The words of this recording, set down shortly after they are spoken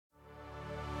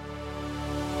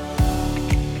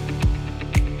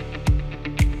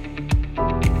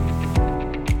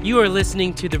You are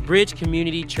listening to the Bridge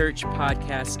Community Church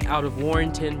podcast out of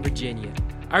Warrenton, Virginia.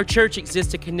 Our church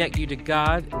exists to connect you to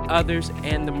God, others,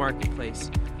 and the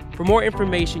marketplace. For more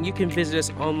information, you can visit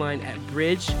us online at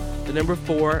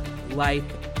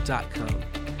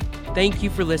bridge4life.com. Thank you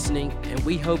for listening, and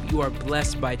we hope you are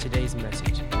blessed by today's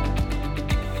message.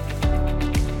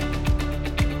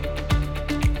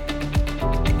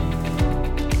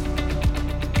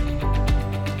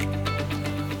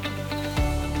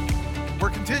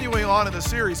 Continuing on in the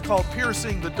series called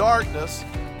Piercing the Darkness,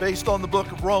 based on the book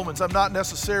of Romans. I'm not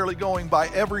necessarily going by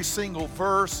every single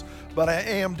verse, but I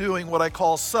am doing what I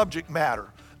call subject matter.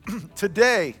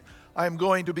 Today, I'm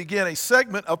going to begin a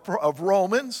segment of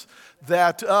Romans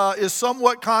that is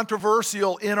somewhat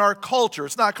controversial in our culture.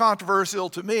 It's not controversial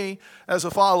to me as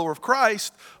a follower of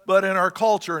Christ, but in our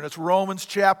culture. And it's Romans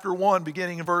chapter 1,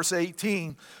 beginning in verse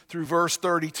 18 through verse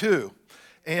 32.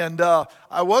 And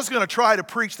I was going to try to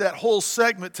preach that whole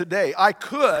segment today. I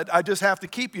just have to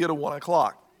keep you to 1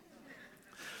 o'clock.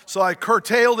 So I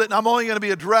curtailed it, and I'm only going to be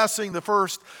addressing the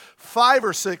first 5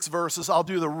 or 6 verses. I'll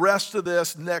do the rest of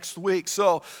this next week.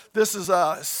 So this is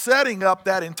setting up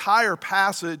that entire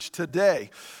passage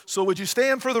today. So would you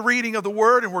stand for the reading of the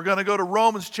word? And we're going to go to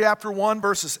Romans chapter 1,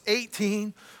 verses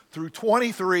 18 through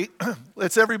 23.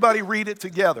 Let's everybody read it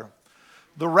together.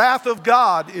 The wrath of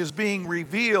God is being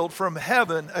revealed from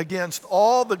heaven against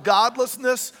all the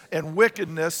godlessness and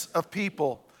wickedness of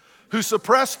people who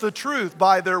suppress the truth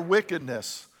by their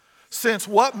wickedness, since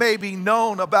what may be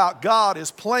known about God is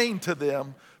plain to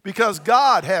them because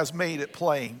God has made it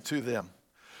plain to them.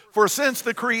 For since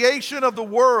the creation of the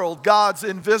world, God's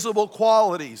invisible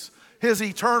qualities, His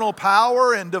eternal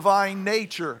power and divine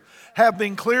nature have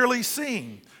been clearly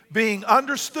seen, being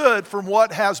understood from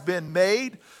what has been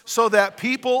made, so that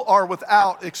people are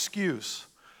without excuse.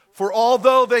 For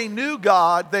although they knew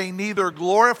God, they neither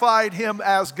glorified Him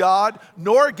as God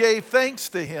nor gave thanks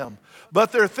to Him,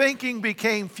 but their thinking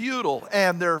became futile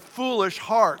and their foolish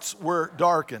hearts were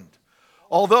darkened.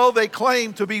 Although they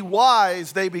claimed to be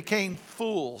wise, they became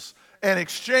fools and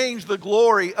exchanged the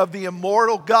glory of the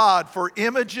immortal God for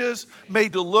images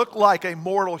made to look like a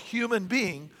mortal human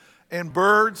being, and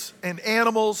birds and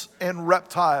animals and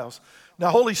reptiles. Now,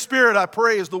 Holy Spirit, I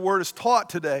pray as the word is taught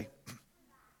today,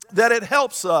 that it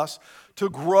helps us to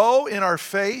grow in our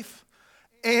faith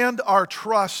and our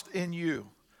trust in you.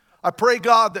 I pray,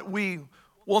 God, that we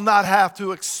will not have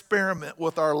to experiment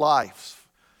with our lives,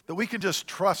 that we can just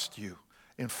trust you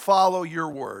and follow your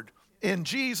word. In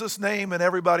Jesus' name, and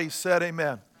everybody said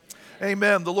amen.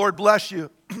 Amen. The Lord bless you.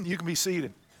 You can be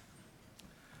seated.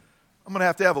 I'm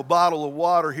going to have a bottle of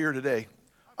water here today.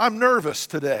 I'm nervous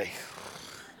today.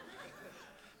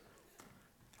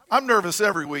 I'm nervous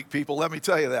every week, people, let me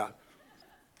tell you that.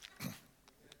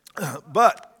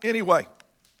 But anyway,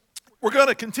 we're going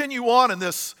to continue on in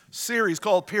this series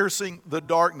called Piercing the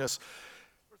Darkness.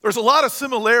 There's a lot of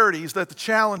similarities that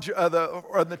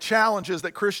the challenges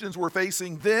that Christians were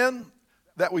facing then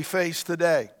that we face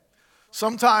today.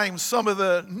 Sometimes some of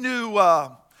the new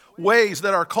ways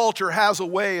that our culture has a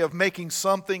way of making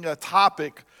something a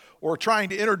topic or trying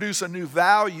to introduce a new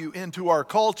value into our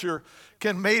culture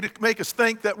can make us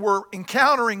think that we're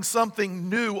encountering something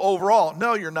new overall.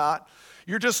 No, you're not.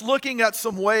 You're just looking at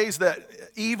some ways that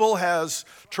evil has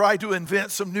tried to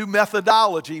invent some new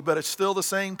methodology, but it's still the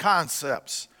same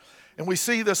concepts. And we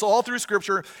see this all through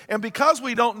Scripture. And because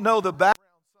we don't know the background,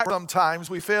 sometimes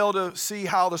we fail to see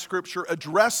how the Scripture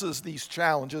addresses these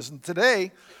challenges. And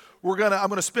today, I'm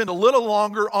going to spend a little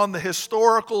longer on the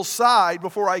historical side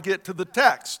before I get to the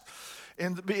text.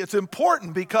 And it's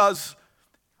important because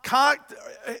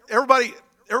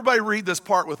everybody read this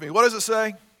part with me. What does it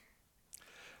say?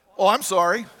 Oh, I'm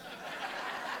sorry.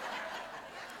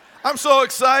 I'm so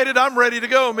excited. I'm ready to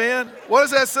go, man. What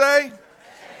does that say?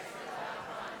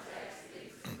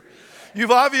 You've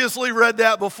obviously read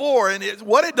that before. And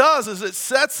what it does is it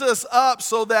sets us up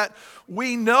so that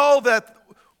we know that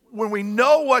when we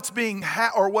know what's being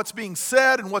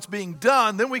said and what's being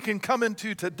done, then we can come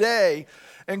into today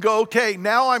and go, okay,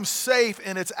 now I'm safe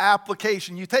in its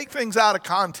application. You take things out of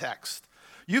context.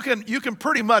 You can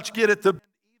pretty much get it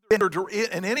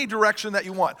in any direction that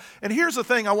you want. And here's the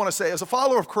thing I want to say. As a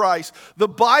follower of Christ, the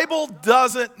Bible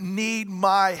doesn't need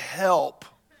my help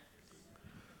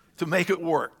to make it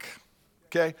work.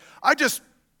 Okay?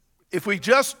 If we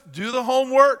just do the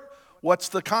homework, what's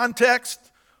the context?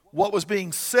 What was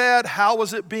being said? How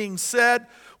was it being said?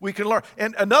 We can learn.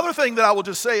 And another thing that I will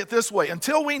just say it this way.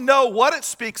 Until we know what it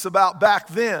speaks about back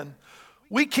then,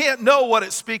 we can't know what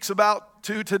it speaks about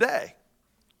to today.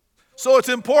 So it's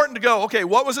important to go, okay,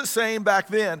 what was it saying back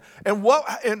then? And what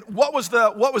was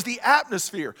the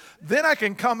atmosphere? Then I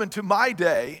can come into my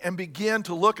day and begin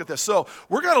to look at this. So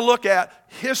we're going to look at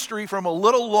history from a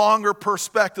little longer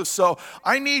perspective. So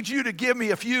I need you to give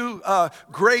me a few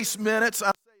grace minutes.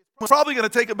 I'm probably going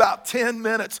to take about 10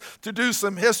 minutes to do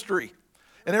some history.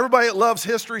 And everybody that loves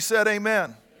history said amen.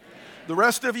 Amen. The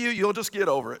rest of you, you'll just get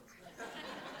over it.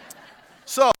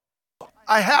 So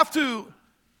I have to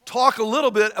talk a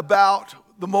little bit about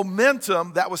the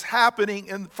momentum that was happening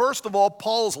in, first of all,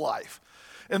 Paul's life.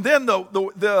 And then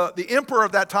the emperor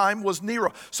of that time was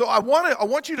Nero. So I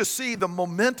want you to see the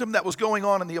momentum that was going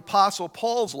on in the Apostle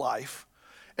Paul's life.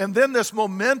 And then this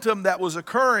momentum that was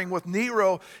occurring with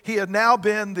Nero. He had now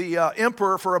been the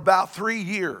emperor for about 3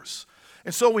 years.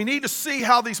 And so we need to see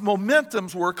how these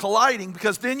momentums were colliding,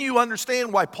 because then you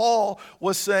understand why Paul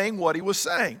was saying what he was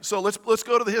saying. So let's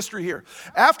go to the history here.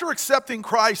 After accepting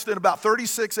Christ in about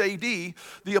 36 AD,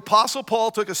 the Apostle Paul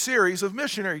took a series of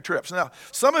missionary trips. Now,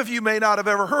 some of you may not have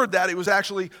ever heard that. It was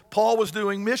actually Paul was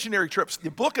doing missionary trips. The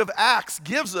book of Acts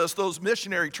gives us those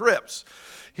missionary trips.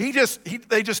 They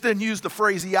just didn't use the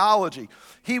phraseology.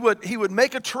 He would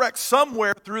make a trek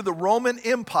somewhere through the Roman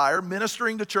Empire,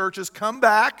 ministering to churches, come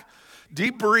back,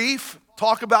 debrief,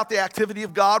 talk about the activity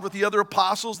of God with the other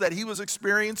apostles that he was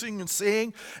experiencing and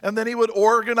seeing, and then he would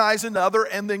organize another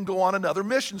and then go on another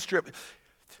missions trip.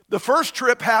 The first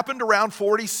trip happened around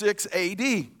 46 AD.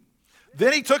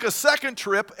 Then he took a second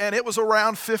trip, and it was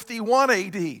around 51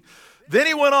 AD. Then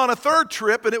he went on a third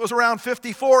trip, and it was around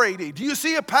 54 AD. Do you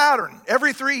see a pattern?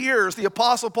 Every 3 years, the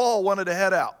Apostle Paul wanted to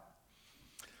head out.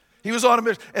 He was on a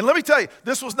mission. And let me tell you,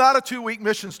 this was not a 2-week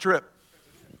missions trip.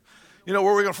 You know,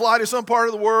 where we're going to fly to some part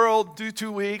of the world, do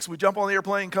 2 weeks, we jump on the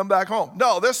airplane, come back home.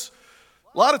 No,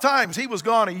 a lot of times he was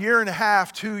gone 1.5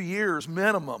 years, 2 years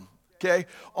minimum, okay,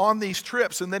 on these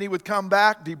trips. And then he would come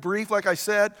back, debrief, like I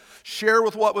said, share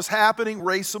with what was happening,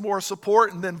 raise some more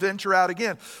support, and then venture out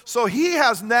again. So he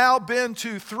has now been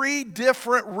to 3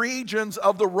 different regions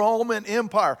of the Roman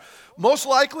Empire. Most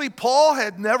likely, Paul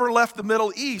had never left the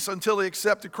Middle East until he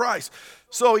accepted Christ.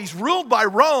 So he's ruled by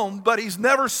Rome, but he's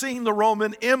never seen the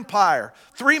Roman Empire.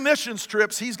 3 missions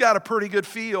trips, he's got a pretty good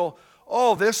feel.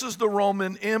 Oh, this is the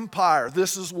Roman Empire.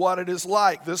 This is what it is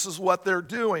like. This is what they're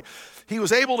doing. He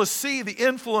was able to see the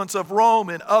influence of Rome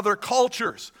in other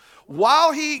cultures.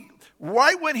 Right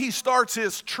when he starts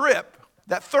his trip,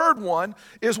 that third one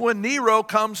is when Nero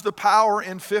comes to power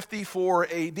in 54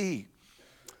 AD.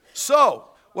 So,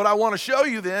 what I want to show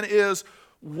you then is,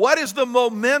 what is the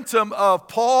momentum of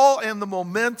Paul and the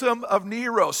momentum of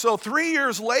Nero? So 3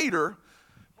 years later,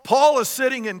 Paul is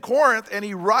sitting in Corinth, and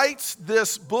he writes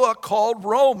this book called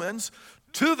Romans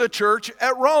to the church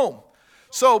at Rome.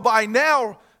 So by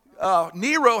now,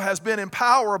 Nero has been in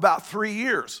power about 3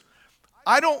 years.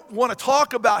 I don't want to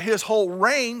talk about his whole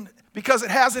reign because it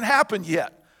hasn't happened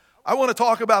yet. I want to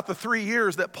talk about the 3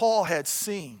 years that Paul had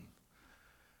seen.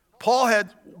 Paul had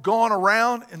gone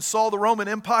around and saw the Roman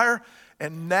Empire,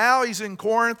 and now he's in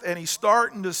Corinth, and he's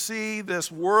starting to see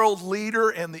this world leader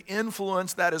and the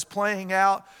influence that is playing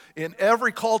out in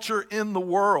every culture in the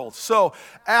world. So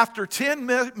after 10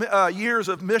 years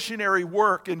of missionary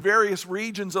work in various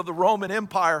regions of the Roman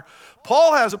Empire,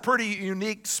 Paul has a pretty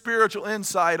unique spiritual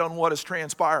insight on what is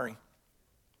transpiring.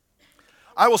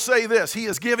 I will say this, he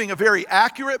is giving a very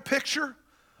accurate picture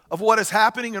of what is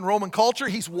happening in Roman culture.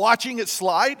 He's watching it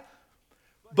slide.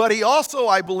 But he also,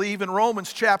 I believe, in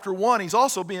Romans chapter 1, he's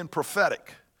also being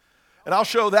prophetic. And I'll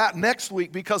show that next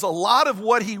week, because a lot of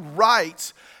what he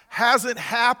writes hasn't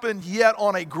happened yet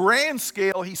on a grand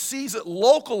scale. He sees it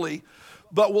locally,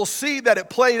 but we'll see that it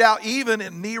played out even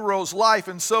in Nero's life.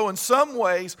 And so in some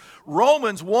ways,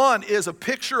 Romans 1 is a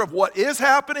picture of what is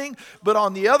happening, but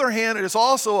on the other hand, it is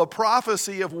also a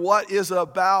prophecy of what is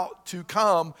about to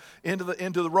come into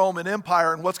the Roman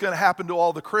Empire and what's going to happen to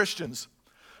all the Christians.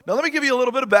 Now let me give you a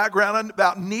little bit of background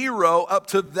about Nero up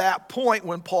to that point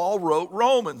when Paul wrote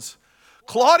Romans.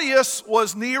 Claudius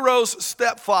was Nero's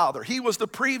stepfather. He was the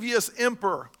previous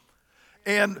emperor.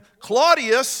 And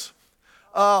Claudius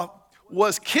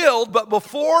was killed, but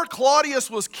before Claudius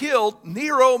was killed,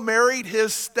 Nero married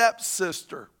his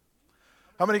stepsister.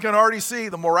 How many can already see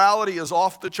the morality is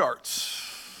off the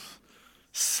charts?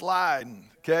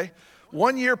 Sliding, okay?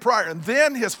 1 year prior. And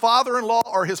then his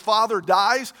father-in-law or his father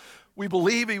dies. We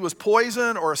believe he was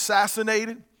poisoned or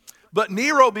assassinated. But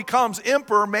Nero becomes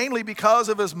emperor mainly because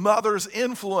of his mother's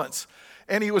influence.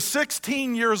 And he was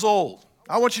 16 years old.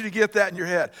 I want you to get that in your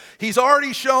head. He's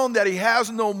already shown that he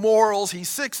has no morals. He's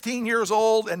 16 years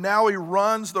old, and now he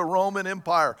runs the Roman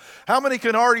Empire. How many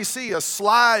can already see a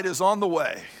slide is on the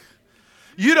way?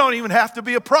 You don't even have to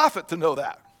be a prophet to know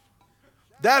that.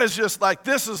 That is just like,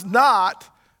 this is not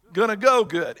going to go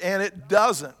good, and it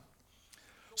doesn't.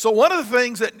 So one of the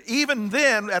things that even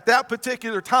then, at that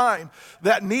particular time,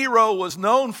 that Nero was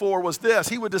known for was this.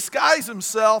 He would disguise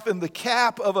himself in the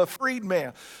cap of a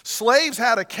freedman. Slaves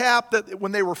had a cap that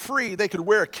when they were free, they could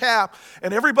wear a cap,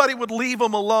 and everybody would leave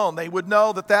them alone. They would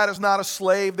know that that is not a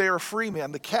slave, they are a free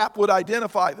man. The cap would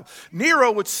identify them.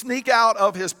 Nero would sneak out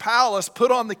of his palace,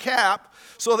 put on the cap,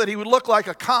 so that he would look like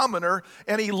a commoner,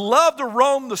 and he loved to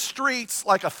roam the streets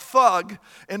like a thug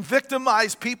and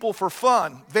victimize people for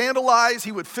fun. Vandalize,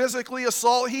 he would physically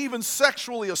assault, he even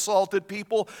sexually assaulted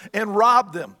people and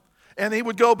robbed them. And he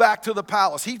would go back to the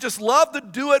palace. He just loved to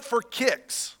do it for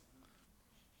kicks.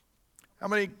 How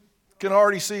many can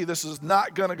already see this is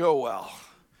not going to go well?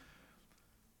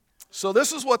 So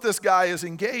this is what this guy is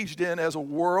engaged in as a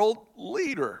world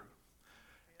leader.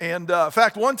 And in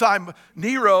fact, one time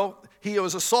Nero, he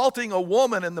was assaulting a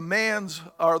woman, and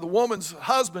the woman's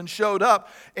husband showed up,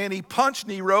 and he punched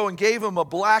Nero and gave him a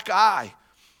black eye.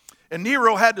 And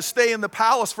Nero had to stay in the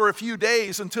palace for a few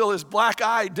days until his black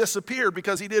eye disappeared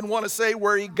because he didn't want to say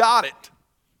where he got it.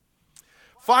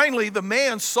 Finally, the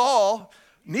man saw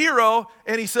Nero,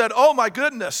 and he said, "Oh my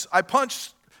goodness, I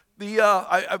punched the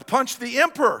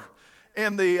emperor."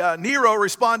 And the Nero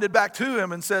responded back to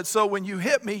him and said, "So when you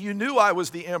hit me, you knew I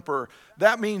was the emperor.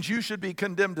 That means you should be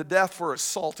condemned to death for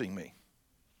assaulting me."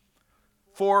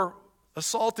 For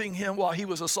assaulting him while he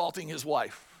was assaulting his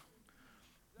wife.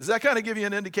 Does that kind of give you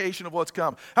an indication of what's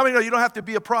coming? How many know you don't have to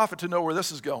be a prophet to know where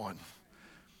this is going?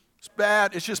 It's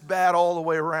bad. It's just bad all the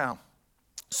way around.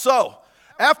 So,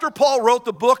 after Paul wrote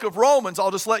the book of Romans,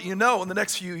 I'll just let you know, in the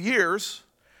next few years,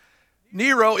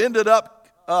 Nero ended up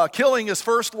killing his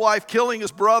first wife, killing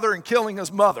his brother, and killing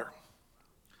his mother.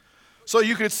 So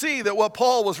you could see that what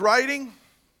Paul was writing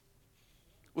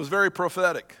was very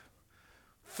prophetic.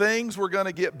 Things were going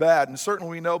to get bad. And certainly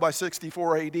we know by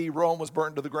 64 AD, Rome was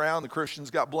burned to the ground. The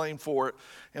Christians got blamed for it.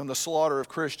 And the slaughter of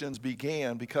Christians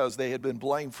began because they had been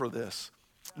blamed for this.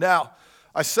 Now,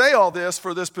 I say all this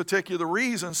for this particular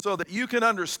reason so that you can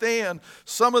understand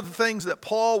some of the things that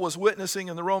Paul was witnessing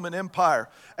in the Roman Empire.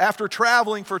 After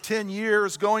traveling for 10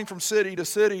 years, going from city to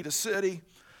city to city,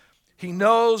 he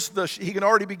knows he can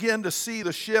already begin to see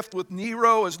the shift with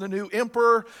Nero as the new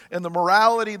emperor and the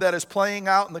morality that is playing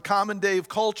out in the common day of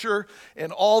culture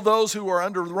and all those who are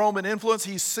under Roman influence.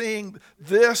 He's seeing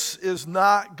this is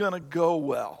not going to go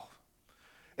well.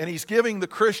 And he's giving the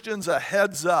Christians a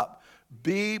heads up.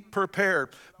 Be prepared.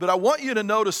 But I want you to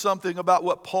notice something about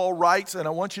what Paul writes, and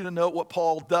I want you to note what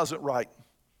Paul doesn't write.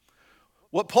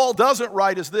 What Paul doesn't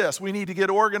write is this: we need to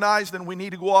get organized, and we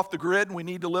need to go off the grid, and we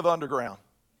need to live underground.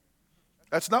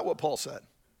 That's not what Paul said.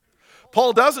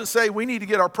 Paul doesn't say we need to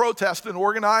get our protesting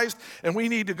organized, and we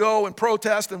need to go and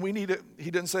protest, and he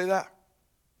didn't say that.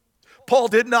 Paul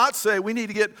did not say we need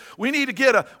to get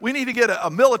a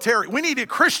military, we need a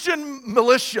Christian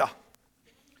militia.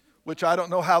 Which I don't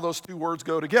know how those two words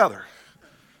go together.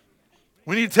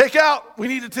 We need to take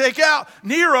out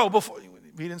Nero before. He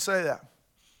didn't say that.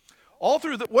 All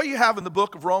through what you have in the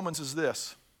book of Romans is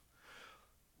this: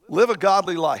 live a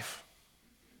godly life.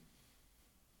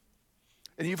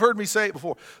 And you've heard me say it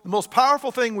before. The most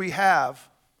powerful thing we have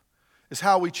is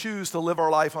how we choose to live our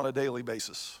life on a daily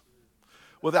basis.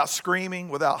 Without screaming,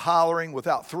 without hollering,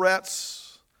 without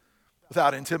threats,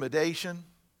 without intimidation.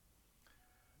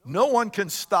 No one can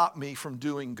stop me from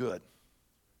doing good.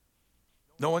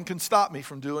 No one can stop me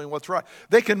from doing what's right.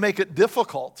 They can make it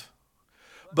difficult.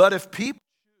 But if people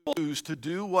choose to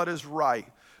do what is right,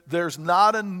 there's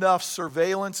not enough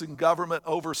surveillance and government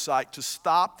oversight to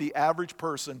stop the average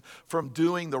person from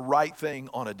doing the right thing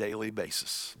on a daily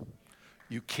basis.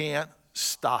 You can't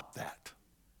stop that.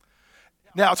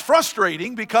 Now, it's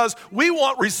frustrating because we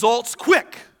want results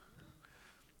quick.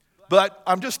 But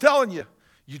I'm just telling you,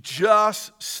 you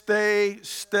just stay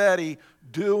steady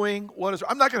doing what is right.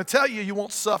 I'm not going to tell you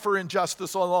won't suffer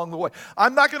injustice along the way.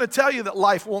 I'm not going to tell you that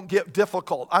life won't get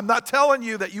difficult. I'm not telling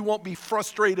you that you won't be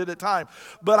frustrated at times.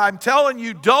 But I'm telling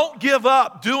you, don't give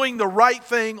up doing the right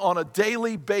thing on a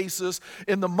daily basis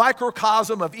in the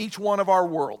microcosm of each one of our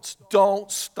worlds. Don't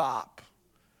stop.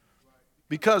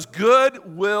 Because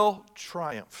good will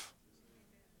triumph.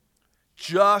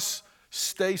 Just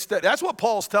stay steady. That's what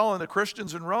Paul's telling the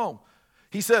Christians in Rome.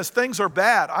 He says, things are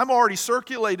bad. I'm already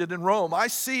circulated in Rome. I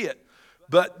see it.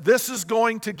 But this is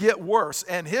going to get worse.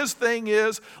 And his thing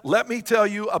is, let me tell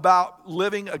you about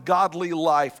living a godly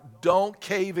life. Don't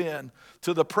cave in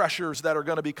to the pressures that are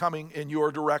going to be coming in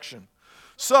your direction.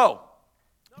 So,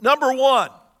 number one,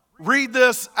 read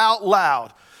this out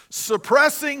loud.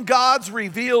 Suppressing God's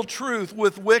revealed truth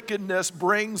with wickedness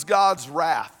brings God's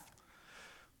wrath.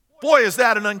 Boy, is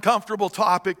that an uncomfortable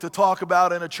topic to talk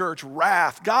about in a church.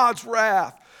 Wrath, God's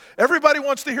wrath. Everybody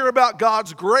wants to hear about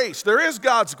God's grace. There is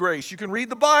God's grace. You can read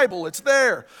the Bible, it's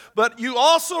there. But you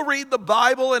also read the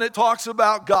Bible and it talks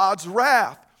about God's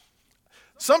wrath.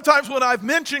 Sometimes when I've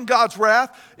mentioned God's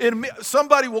wrath,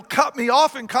 somebody will cut me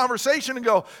off in conversation and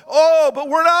go, oh, but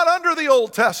we're not under the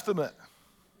Old Testament.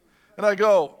 And I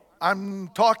go, I'm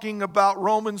talking about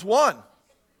Romans 1.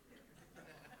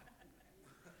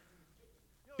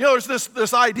 You know, there's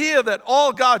this idea that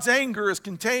all God's anger is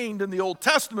contained in the Old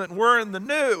Testament and we're in the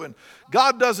New, and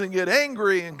God doesn't get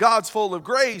angry and God's full of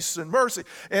grace and mercy.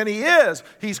 And He is.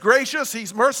 He's gracious,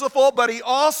 He's merciful, but He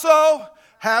also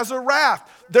has a wrath.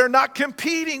 They're not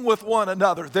competing with one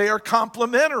another. They are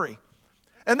complementary.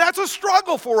 And that's a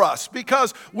struggle for us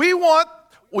because we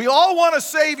all want a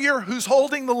Savior who's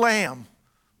holding the lamb.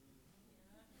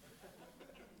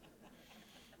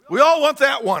 We all want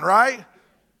that one, right?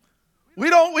 We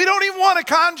don't even want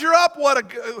to conjure up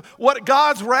what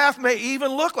God's wrath may even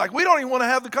look like. We don't even want to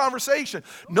have the conversation.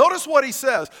 Notice what he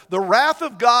says. The wrath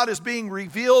of God is being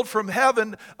revealed from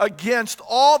heaven against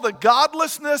all the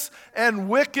godlessness and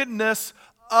wickedness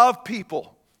of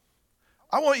people.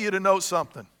 I want you to note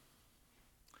something.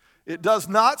 It does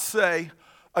not say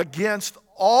against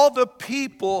all the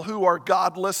people who are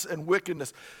godless and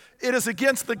wickedness. It is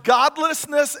against the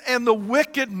godlessness and the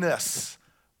wickedness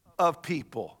of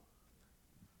people.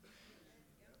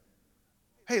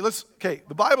 Hey,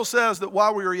 the Bible says that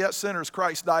while we were yet sinners,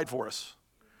 Christ died for us.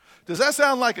 Does that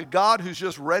sound like a God who's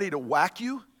just ready to whack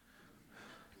you?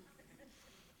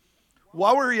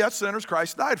 While we were yet sinners,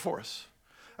 Christ died for us.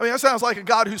 I mean, that sounds like a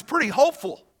God who's pretty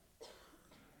hopeful.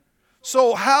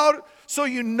 So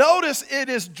you notice it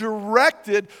is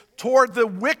directed toward the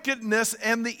wickedness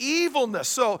and the evilness.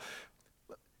 So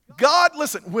God,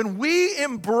 listen, when we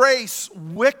embrace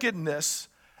wickedness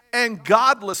and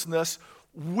godlessness,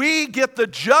 we get the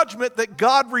judgment that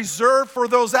God reserved for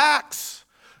those acts.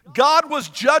 God was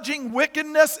judging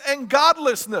wickedness and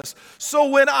godlessness. So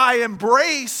when I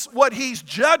embrace what He's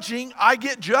judging, I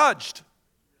get judged.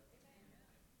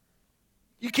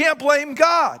 You can't blame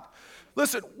God.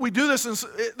 Listen, we do this,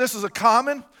 this is a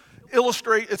common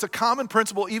it's a common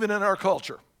principle even in our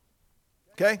culture.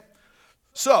 Okay?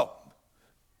 So,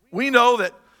 we know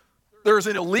that there's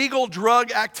an illegal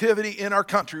drug activity in our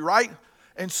country, right?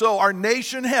 And so our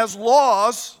nation has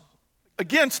laws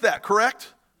against that,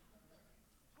 correct?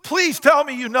 Please tell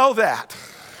me you know that.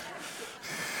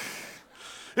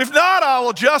 If not, I'll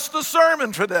adjust the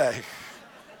sermon today.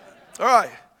 All right.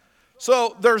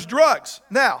 So there's drugs.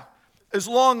 Now, as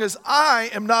long as I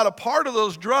am not a part of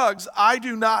those drugs, I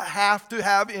do not have to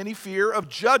have any fear of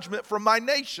judgment from my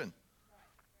nation.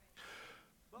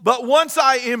 But once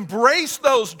I embrace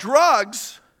those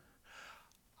drugs,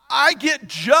 I get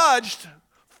judged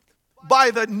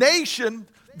by the nation.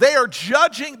 They are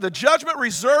judging. The judgment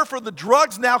reserved for the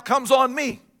drugs now comes on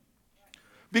me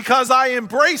because I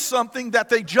embrace something that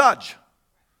they judge.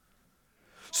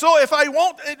 So if I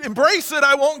won't embrace it,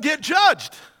 I won't get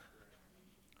judged.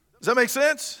 Does that make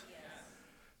sense?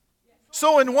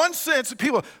 So in one sense,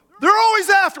 people, they're always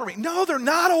after me. No, they're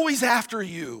not always after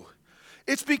you.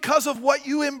 It's because of what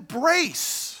you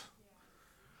embrace.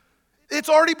 It's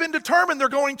already been determined they're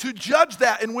going to judge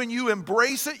that. And when you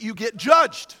embrace it, you get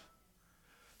judged.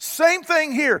 Same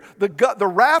thing here. The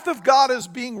wrath of God is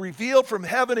being revealed from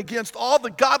heaven against all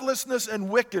the godlessness and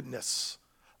wickedness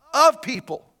of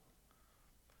people.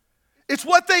 It's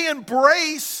what they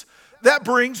embrace that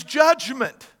brings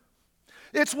judgment.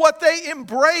 It's what they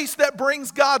embrace that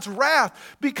brings God's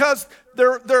wrath because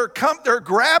they're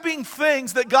grabbing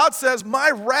things that God says,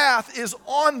 my wrath is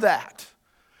on that.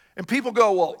 And people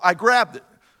go, well, I grabbed it.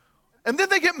 And then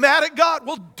they get mad at God.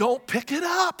 Well, don't pick it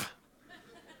up.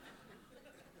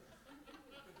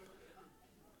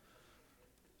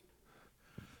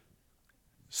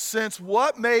 Since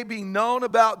what may be known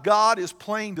about God is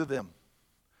plain to them,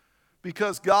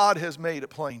 because God has made it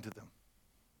plain to them.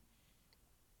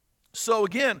 So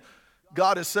again,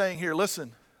 God is saying here,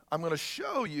 listen, I'm going to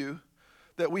show you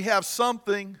that we have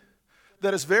something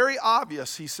that is very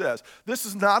obvious, he says. This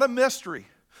is not a mystery.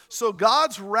 So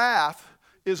God's wrath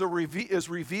is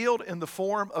revealed in the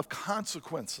form of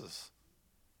consequences.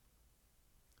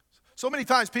 So many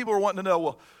times people are wanting to know,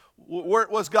 well, what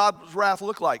does God's wrath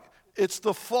look like? It's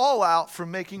the fallout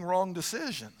from making wrong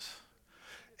decisions.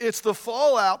 It's the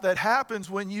fallout that happens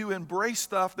when you embrace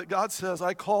stuff that God says,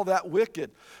 I call that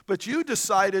wicked. But you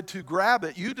decided to grab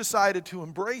it. You decided to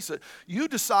embrace it. You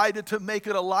decided to make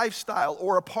it a lifestyle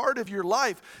or a part of your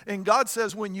life. And God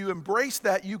says when you embrace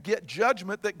that, you get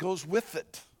judgment that goes with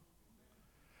it.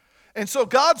 And so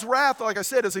God's wrath, like I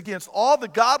said, is against all the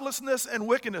godlessness and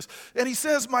wickedness. And he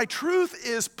says, my truth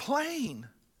is plain.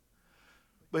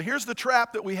 But here's the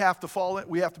trap that we have to fall in.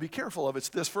 We have to be careful of. It's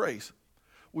this phrase.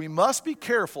 We must be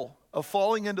careful of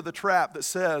falling into the trap that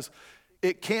says,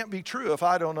 it can't be true if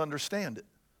I don't understand it.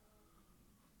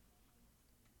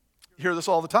 You hear this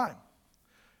all the time.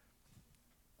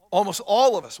 Almost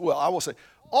all of us, well, I will say,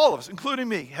 all of us, including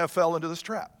me, have fell into this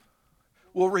trap.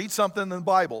 We'll read something in the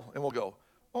Bible and we'll go,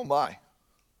 oh my,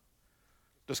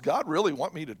 does God really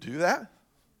want me to do that?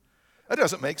 That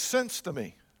doesn't make sense to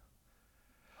me.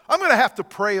 I'm going to have to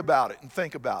pray about it and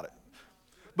think about it.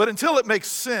 But until it makes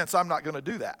sense, I'm not going to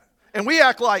do that. And we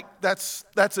act like that's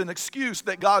an excuse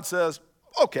that God says,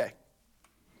 okay.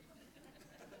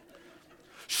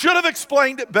 Should have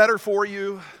explained it better for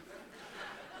you.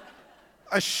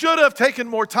 I should have taken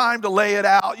more time to lay it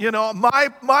out. You know,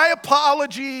 my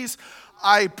apologies.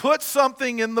 I put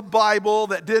something in the Bible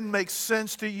that didn't make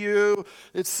sense to you.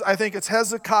 I think it's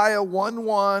Hezekiah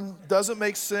 1:1. Doesn't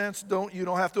make sense. You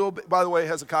don't have to obey. By the way,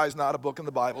 Hezekiah is not a book in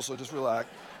the Bible, so just relax.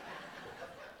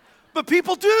 But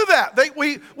people do that.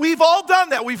 We've all done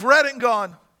that. We've read it and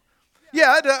gone,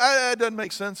 yeah, it doesn't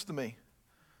make sense to me.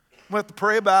 We have to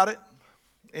pray about it.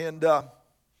 And,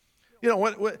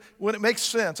 when it makes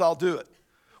sense, I'll do it.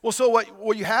 Well, so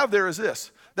what you have there is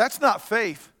this. That's not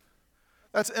faith.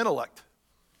 That's intellect.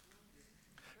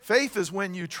 Faith is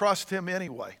when you trust him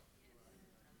anyway.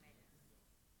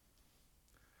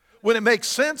 When it makes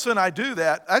sense and I do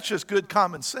that, that's just good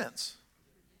common sense.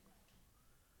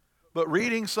 But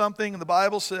reading something and the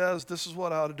Bible says this is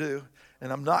what I ought to do,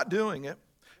 and I'm not doing it,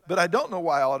 but I don't know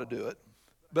why I ought to do it,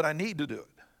 but I need to do it.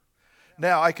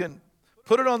 Now I can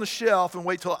put it on the shelf and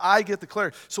wait till I get the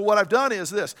clarity. So what I've done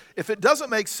is this. If it doesn't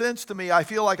make sense to me, I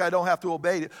feel like I don't have to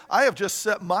obey it. I have just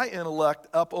set my intellect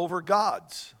up over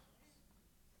God's.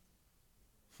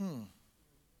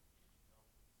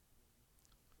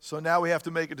 So now we have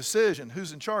to make a decision.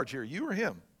 Who's in charge here, you or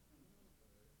him?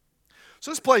 So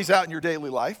this plays out in your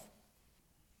daily life.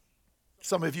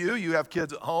 Some of you have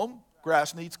kids at home,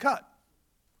 grass needs cut.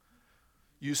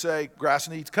 You say, grass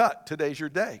needs cut. Today's your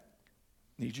day.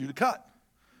 Need you to cut.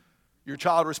 Your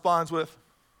child responds with,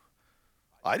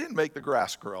 I didn't make the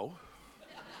grass grow.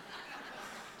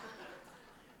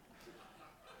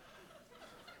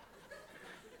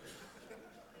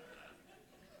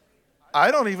 I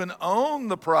don't even own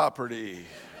the property.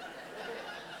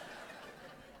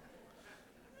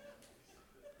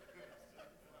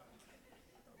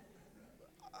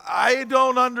 I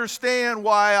don't understand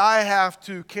why I have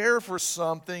to care for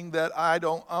something that I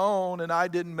don't own and I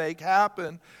didn't make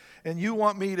happen. And you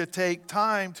want me to take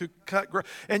time to cut grass.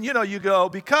 And you go,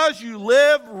 because you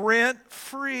live rent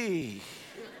free.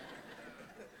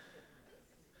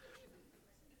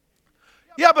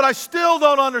 Yeah, but I still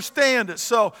don't understand it.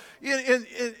 So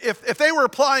if they were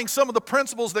applying some of the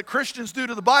principles that Christians do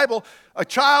to the Bible, a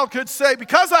child could say,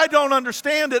 because I don't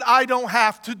understand it, I don't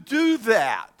have to do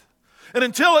that. And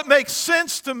until it makes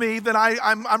sense to me, then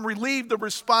I'm relieved of the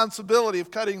responsibility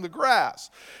of cutting the grass.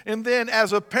 And then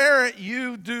as a parent,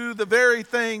 you do the very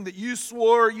thing that you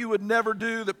swore you would never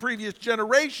do, that previous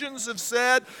generations have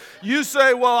said. You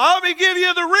say, well, let me give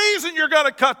you the reason you're going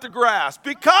to cut the grass.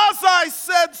 Because I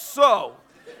said so.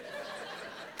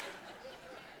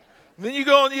 And then you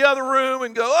go in the other room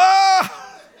and go,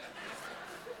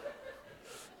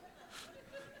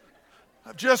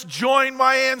 I've just joined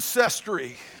my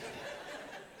ancestry.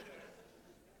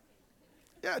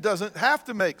 Yeah, it doesn't have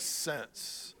to make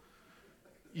sense.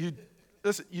 You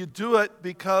do it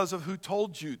because of who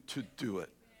told you to do it.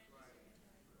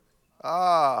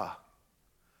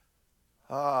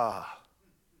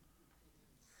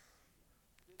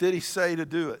 Did he say to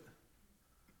do it?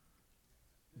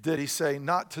 Did he say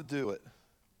not to do it?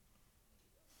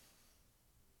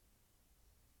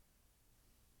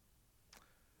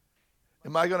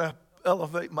 Am I going to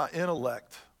elevate my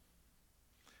intellect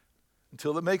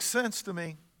until it makes sense to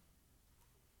me?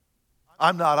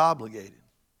 I'm not obligated.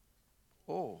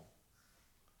 Oh,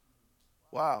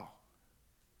 wow.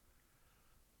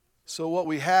 So what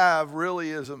we have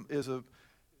really is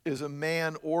a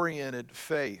man-oriented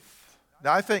faith.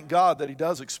 Now, I thank God that he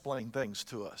does explain things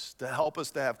to us to help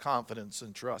us to have confidence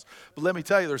and trust. But let me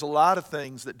tell you, there's a lot of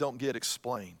things that don't get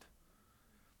explained.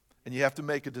 And you have to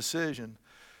make a decision.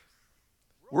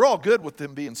 We're all good with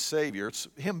him being Savior. It's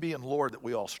him being Lord that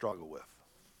we all struggle with.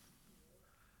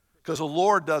 Because the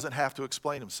Lord doesn't have to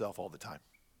explain himself all the time.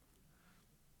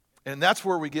 And that's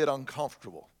where we get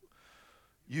uncomfortable.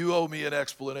 You owe me an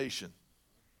explanation.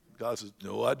 God says,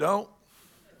 no, I don't.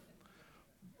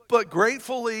 But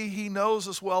gratefully, he knows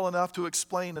us well enough to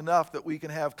explain enough that we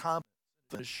can have confidence.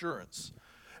 assurance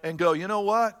and go, you know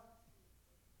what?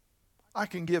 I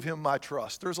can give him my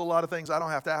trust. There's a lot of things I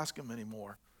don't have to ask him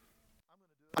anymore.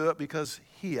 I'm going to do it because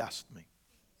he asked me.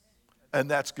 And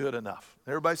that's good enough.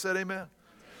 Everybody said amen?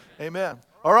 Amen.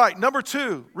 All right, number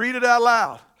 2, read it out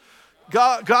loud.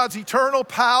 God's eternal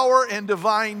power and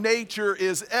divine nature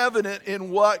is evident in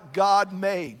what God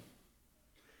made.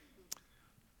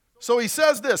 So he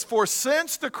says this, for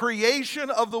since the creation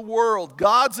of the world,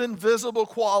 God's invisible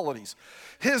qualities,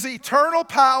 his eternal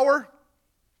power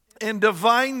and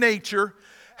divine nature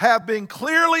have been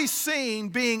clearly seen,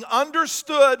 being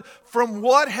understood from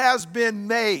what has been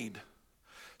made,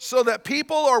 so that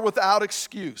people are without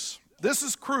excuse. This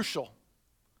is crucial.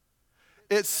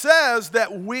 It says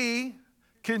that we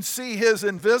can see his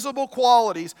invisible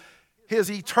qualities,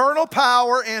 his eternal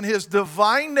power, and his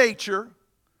divine nature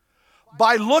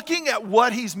by looking at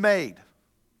what he's made.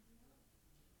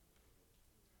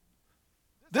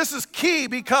 This is key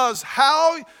because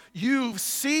how you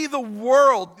see the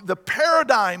world, the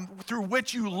paradigm through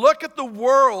which you look at the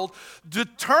world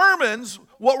determines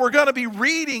what we're going to be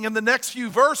reading in the next few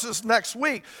verses next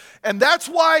week. And that's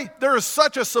why there is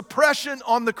such a suppression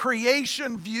on the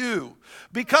creation view.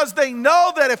 Because they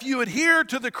know that if you adhere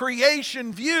to the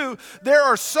creation view, there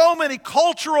are so many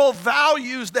cultural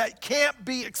values that can't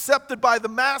be accepted by the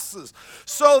masses.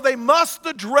 So they must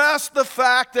address the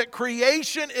fact that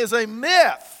creation is a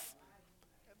myth.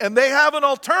 And they have an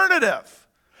alternative.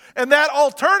 And that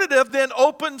alternative then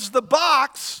opens the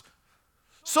box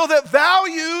so that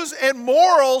values and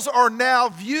morals are now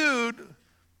viewed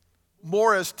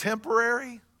more as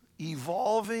temporary,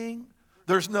 evolving.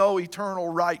 There's no eternal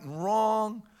right and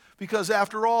wrong because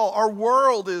after all, our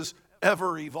world is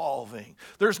ever evolving.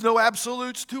 There's no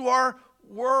absolutes to our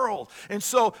world. And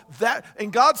so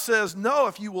and God says, no,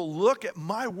 if you will look at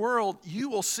my world, you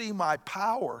will see my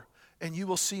power and you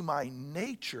will see my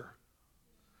nature.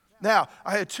 Now,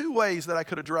 I had 2 ways that I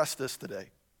could address this today.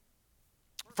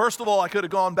 First of all, I could have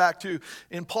gone back to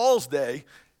in Paul's day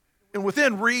and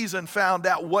within reason found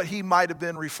out what he might have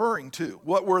been referring to.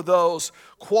 What were those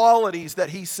qualities that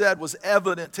he said was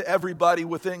evident to everybody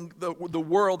within the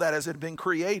world that has been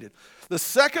created. The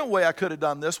second way I could have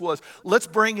done this was, let's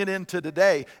bring it into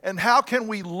today. And how can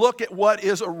we look at what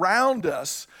is around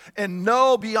us and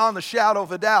know beyond the shadow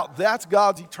of a doubt, that's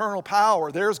God's eternal power.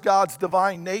 There's God's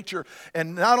divine nature.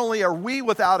 And not only are we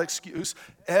without excuse,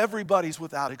 everybody's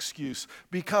without excuse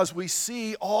because we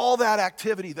see all that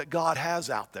activity that God has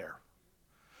out there.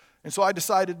 And so I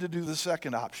decided to do the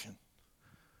second option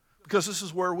because this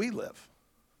is where we live.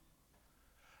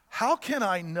 How can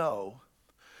I know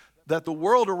that the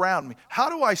world around me,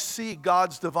 how do I see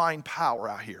God's divine power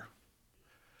out here?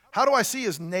 How do I see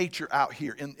his nature out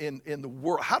here in the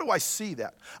world? How do I see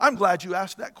that? I'm glad you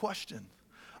asked that question.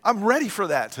 I'm ready for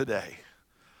that today.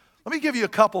 Let me give you a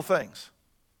couple things.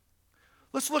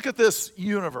 Let's look at this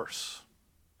universe.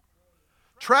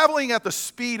 Traveling at the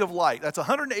speed of light, that's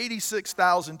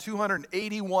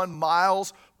 186,281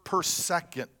 miles per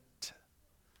second.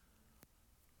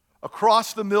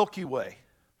 Across the Milky Way,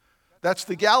 that's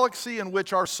the galaxy in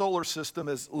which our solar system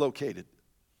is located,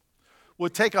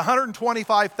 would take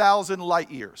 125,000 light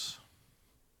years.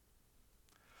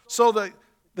 So the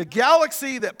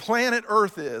galaxy that planet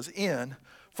Earth is in,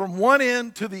 from one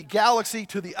end to the galaxy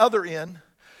to the other end,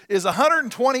 is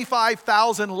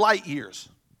 125,000 light years.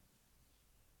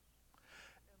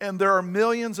 And there are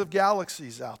millions of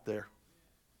galaxies out there.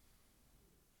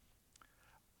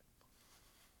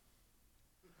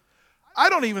 I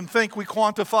don't even think we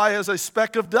quantify as a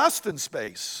speck of dust in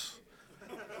space.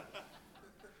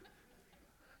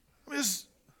 It's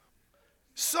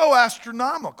so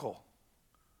astronomical.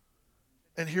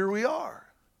 And here we are.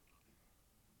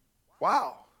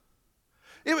 Wow.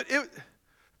 If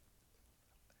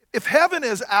heaven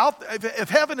is if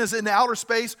heaven is in outer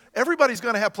space, everybody's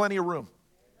going to have plenty of room.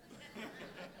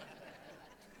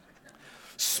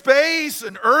 Space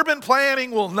and urban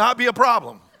planning will not be a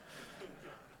problem.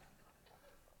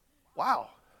 Wow.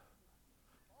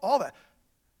 All that.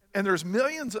 And there's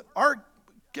millions. Our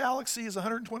galaxy is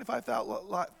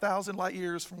 125,000 light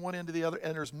years from one end to the other,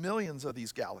 and there's millions of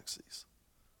these galaxies.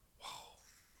 Wow.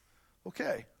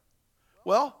 Okay.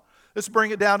 Well, let's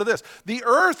bring it down to this. The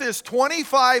Earth is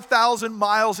 25,000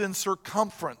 miles in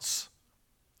circumference.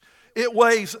 It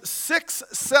weighs 6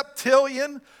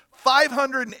 septillion,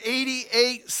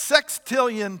 588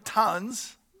 sextillion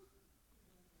tons.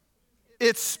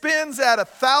 It spins at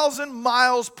 1,000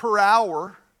 miles per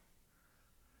hour.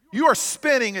 You are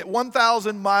spinning at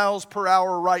 1,000 miles per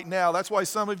hour right now. That's why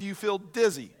some of you feel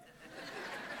dizzy.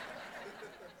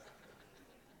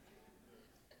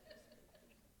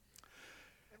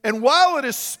 And while it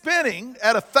is spinning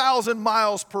at 1,000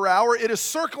 miles per hour, it is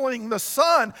circling the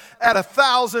sun at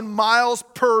 1,000 miles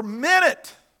per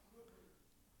minute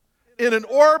in an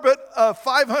orbit of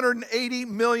 580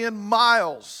 million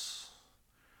miles.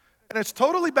 And it's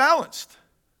totally balanced.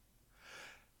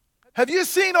 Have you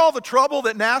seen all the trouble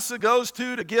that NASA goes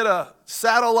to get a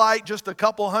satellite just a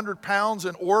couple 100 pounds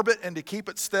in orbit and to keep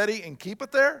it steady and keep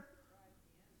it there?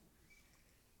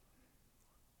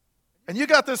 And you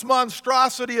got this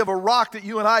monstrosity of a rock that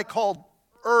you and I call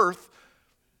Earth,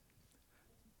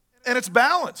 and it's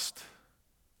balanced.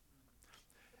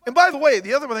 And by the way,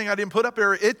 the other thing I didn't put up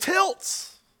there, it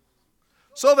tilts.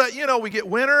 So that, we get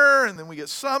winter, and then we get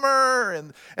summer,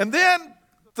 and then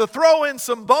to throw in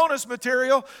some bonus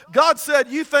material, God said,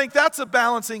 you think that's a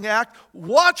balancing act?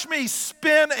 Watch me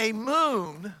spin a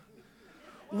moon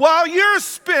while you're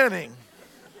spinning.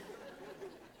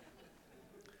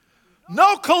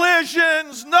 No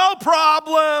collisions, no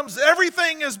problems,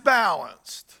 everything is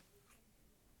balanced.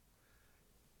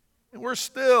 And we're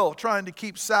still trying to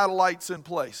keep satellites in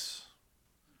place.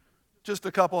 Just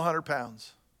a couple 100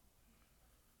 pounds.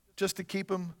 Just to keep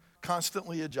them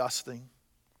constantly adjusting.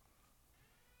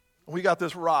 We got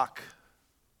this rock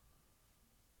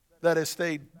that has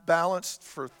stayed balanced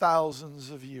for thousands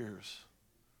of years.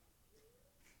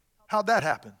 How'd that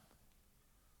happen?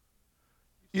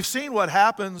 You've seen what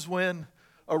happens when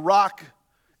a rock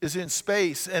is in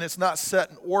space and it's not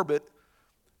set in orbit.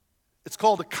 It's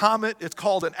called a comet. It's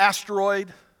called an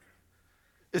asteroid.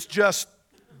 It's just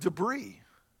debris.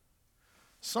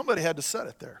 Somebody had to set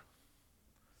it there.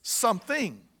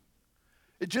 Something.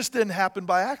 It just didn't happen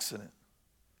by accident.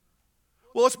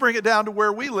 Well, let's bring it down to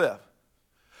where we live.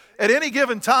 At any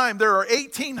given time, there are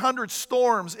 1,800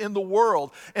 storms in the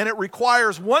world, and it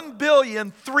requires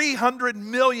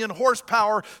 1,300,000,000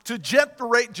 horsepower to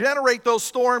generate those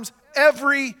storms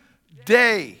every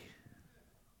day.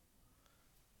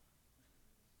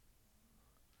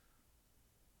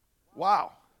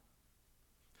 Wow.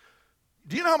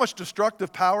 Do you know how much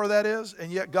destructive power that is?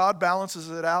 And yet God balances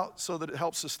it out so that it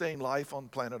helps sustain life on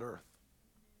planet Earth.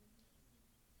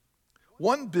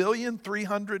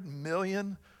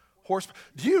 1,300,000,000 horsepower.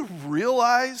 Do you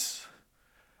realize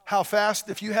how fast,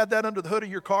 if you had that under the hood of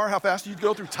your car, how fast you'd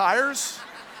go through tires?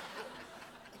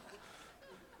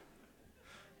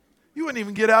 You wouldn't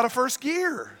even get out of first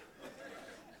gear.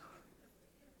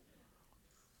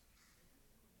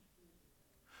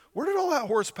 Where did all that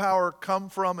horsepower come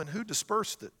from, and who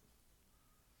dispersed it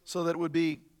so that it would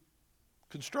be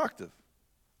constructive,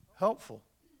 helpful?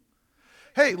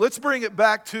 Hey, let's bring it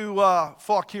back to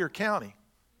Fauquier County.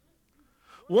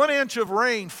 1 inch of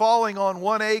rain falling on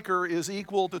 1 acre is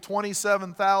equal to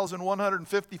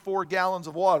 27,154 gallons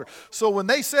of water. So when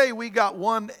they say we got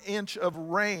 1 inch of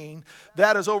rain,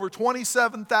 that is over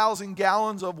 27,000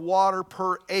 gallons of water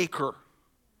per acre.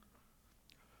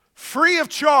 Free of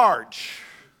charge.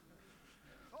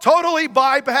 Totally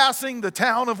bypassing the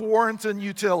town of Warrenton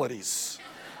utilities.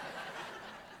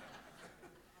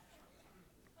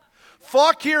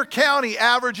 Fauquier County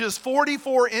averages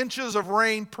 44 inches of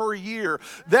rain per year.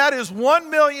 That is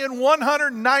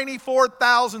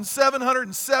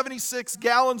 1,194,776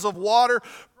 gallons of water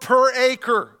per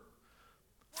acre.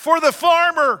 For the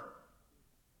farmer,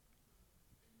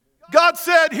 God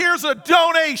said, here's a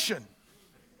donation.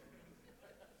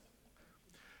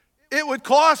 It would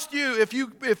cost you, if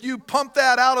you pump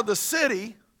that out of the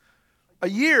city a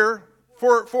year,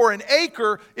 for an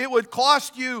acre, it would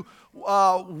cost you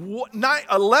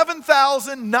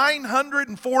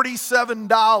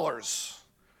 $11,947.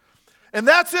 And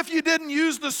that's if you didn't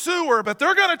use the sewer, but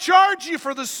they're going to charge you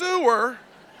for the sewer.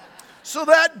 So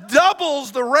that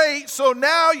doubles the rate. So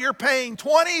now you're paying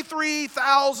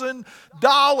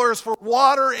 $23,000 for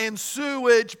water and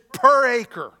sewage per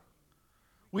acre.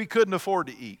 We couldn't afford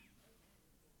to eat.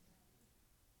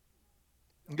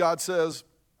 And God says,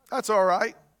 that's all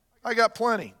right. I got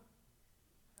plenty.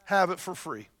 Have it for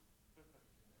free.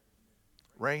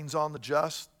 Rains on the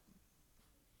just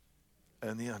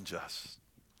and the unjust.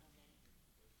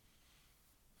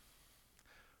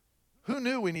 Who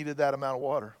knew we needed that amount of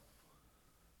water?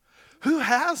 Who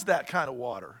has that kind of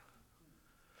water?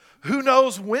 Who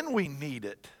knows when we need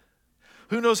it?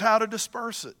 Who knows how to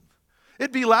disperse it?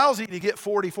 It'd be lousy to get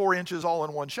 44 inches all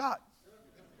in one shot.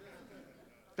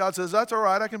 God says, that's all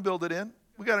right, I can build it in.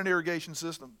 We got an irrigation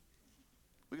system.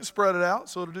 We can spread it out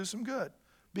so it'll do some good.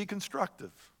 Be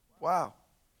constructive. Wow.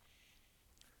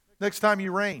 Next time it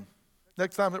rains,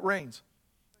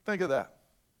 think of that.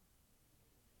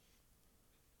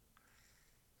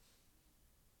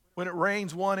 When it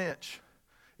rains 1 inch,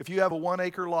 if you have a 1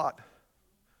 acre lot,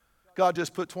 God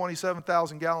just put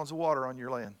 27,000 gallons of water on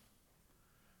your land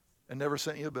and never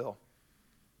sent you a bill.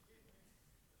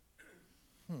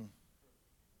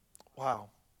 Wow.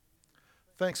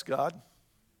 Thanks, God.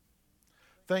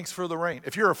 Thanks for the rain.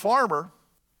 If you're a farmer,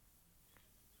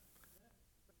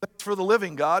 thanks for the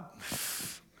living, God.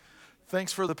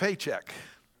 Thanks for the paycheck.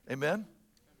 Amen?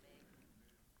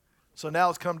 So now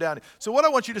it's come down. So what I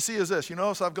want you to see is this. You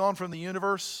notice I've gone from the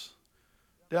universe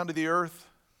down to the earth,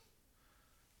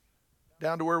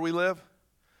 down to where we live.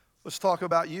 Let's talk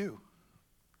about you.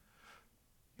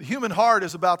 The human heart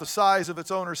is about the size of its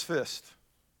owner's fist.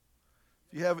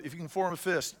 If you can form a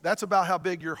fist, that's about how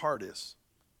big your heart is.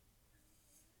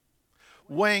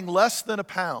 Weighing less than a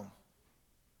pound.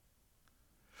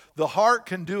 The heart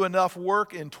can do enough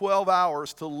work in 12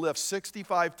 hours to lift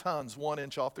 65 tons 1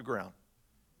 inch off the ground.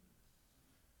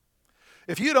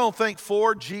 If you don't think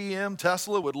Ford, GM,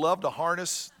 Tesla would love to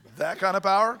harness that kind of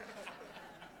power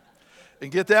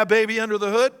and get that baby under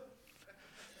the hood,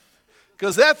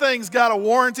 because that thing's got a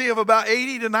warranty of about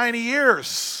 80 to 90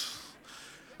 years.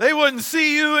 They wouldn't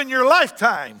see you in your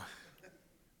lifetime.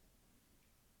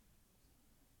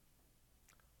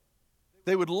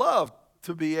 They would love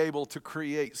to be able to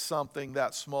create something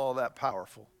that small, that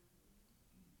powerful.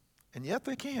 And yet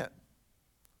they can't.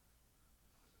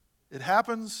 It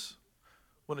happens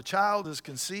when a child is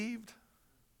conceived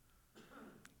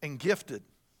and gifted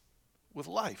with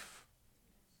life.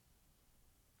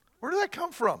 Where did that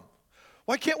come from?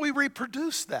 Why can't we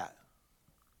reproduce that?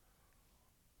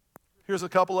 Here's a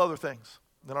couple other things,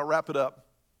 then I'll wrap it up.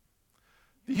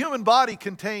 The human body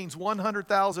contains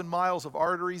 100,000 miles of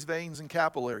arteries, veins, and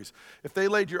capillaries. If they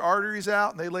laid your arteries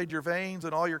out and they laid your veins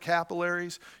and all your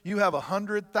capillaries, you have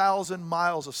 100,000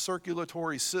 miles of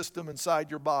circulatory system inside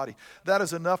your body. That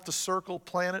is enough to circle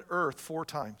planet Earth 4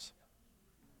 times.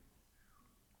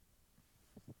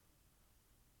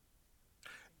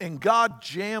 And God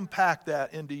jam-packed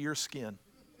that into your skin.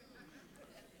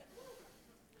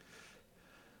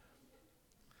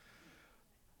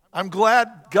 I'm glad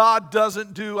God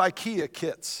doesn't do IKEA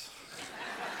kits.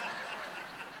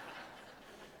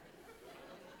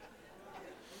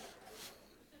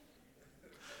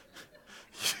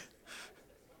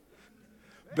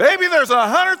 Baby, there's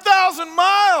 100,000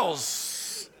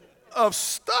 miles of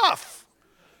stuff.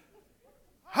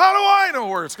 How do I know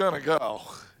where it's going to go?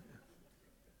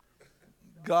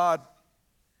 God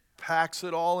packs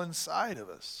it all inside of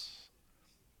us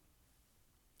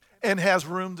and has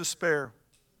room to spare.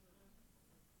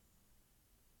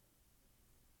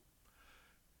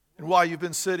 And while you've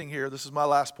been sitting here, this is my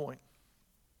last point.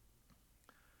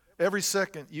 Every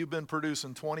second you've been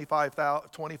producing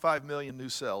 25 million new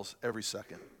cells every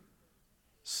second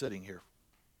sitting here.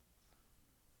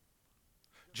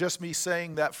 Just me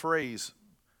saying that phrase,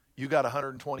 you got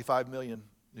 125 million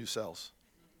new cells.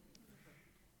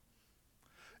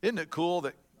 Isn't it cool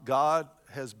that God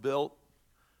has built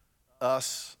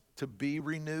us to be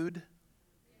renewed?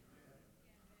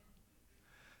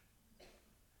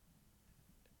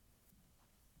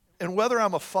 And whether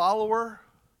I'm a follower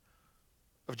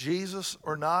of Jesus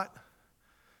or not,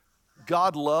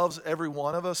 God loves every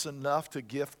one of us enough to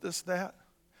gift us that.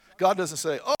 God doesn't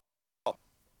say, oh,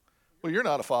 well, you're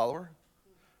not a follower.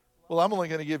 Well, I'm only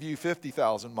going to give you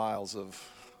 50,000 miles of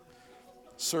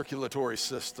circulatory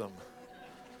system.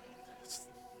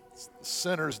 It's the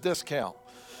sinner's discount.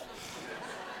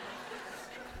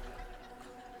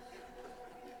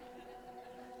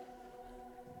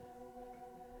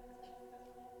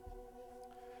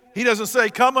 He doesn't say,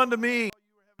 come unto me,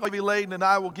 heavy laden, and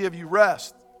I will give you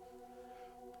rest.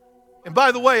 And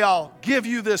by the way, I'll give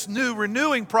you this new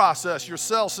renewing process. Your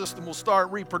cell system will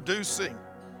start reproducing.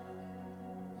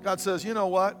 God says, you know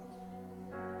what?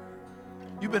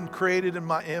 You've been created in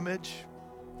my image.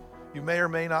 You may or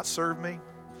may not serve me,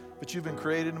 but you've been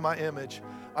created in my image.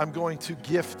 I'm going to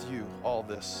gift you all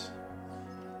this.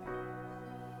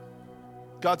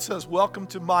 God says, welcome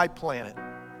to my planet.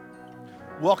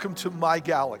 Welcome to my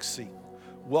galaxy.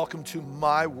 Welcome to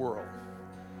my world.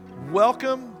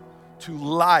 Welcome to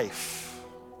life.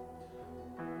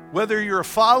 Whether you're a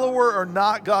follower or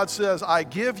not, God says, I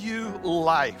give you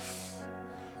life.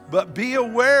 But be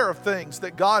aware of things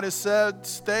that God has said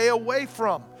stay away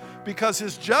from, because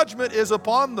His judgment is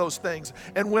upon those things.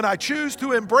 And when I choose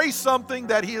to embrace something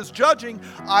that He is judging,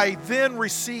 I then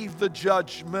receive the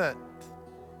judgment.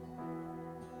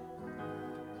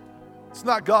 It's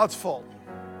not God's fault.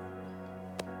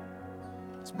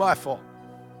 It's my fault.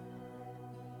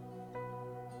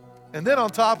 And then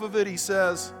on top of it, He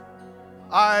says,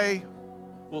 I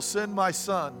will send my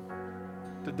Son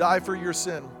to die for your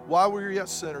sin. While we were yet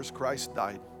sinners, Christ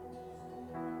died.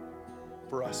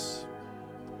 for us.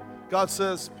 God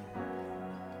says,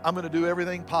 I'm going to do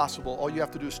everything possible. All you have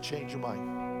to do is change your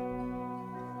mind.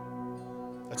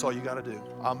 That's all you got to do.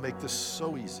 I'll make this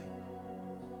so easy.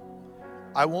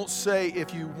 I won't say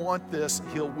if you want this,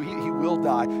 he will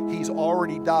die. He's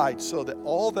already died, so that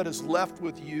all that is left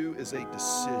with you is a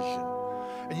decision.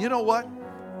 And you know what?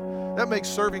 That makes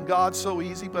serving God so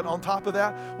easy, but on top of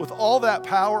that, with all that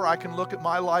power, I can look at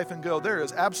my life and go, there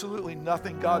is absolutely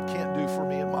nothing God can't do for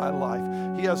me in my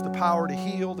life. He has the power to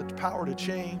heal, the power to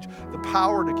change, the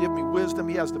power to give me wisdom.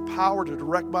 He has the power to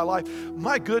direct my life.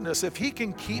 My goodness, if He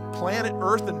can keep planet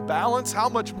Earth in balance, how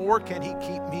much more can He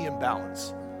keep me in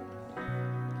balance?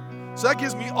 So that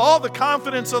gives me all the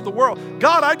confidence of the world.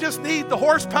 God, I just need the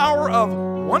horsepower of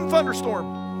one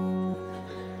thunderstorm.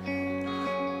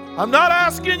 I'm not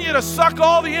asking you to suck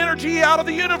all the energy out of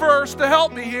the universe to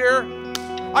help me here.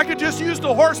 I could just use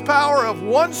the horsepower of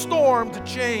one storm to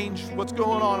change what's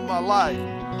going on in my life.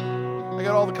 I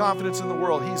got all the confidence in the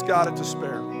world. He's got it to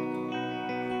spare.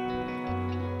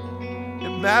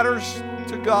 It matters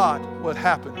to God what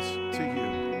happens to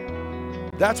you.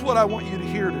 That's what I want you to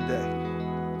hear today.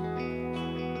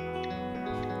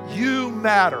 You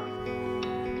matter,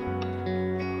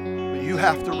 but you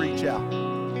have to reach out.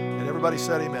 And everybody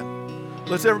said amen.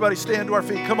 Let's everybody stand to our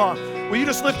feet. Come on. Will you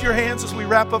just lift your hands as we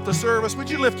wrap up the service? Would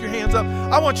you lift your hands up?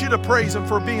 I want you to praise Him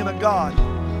for being a God.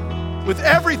 With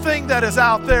everything that is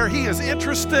out there, He is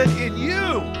interested in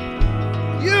you.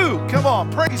 You, come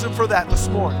on, praise Him for that this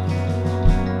morning.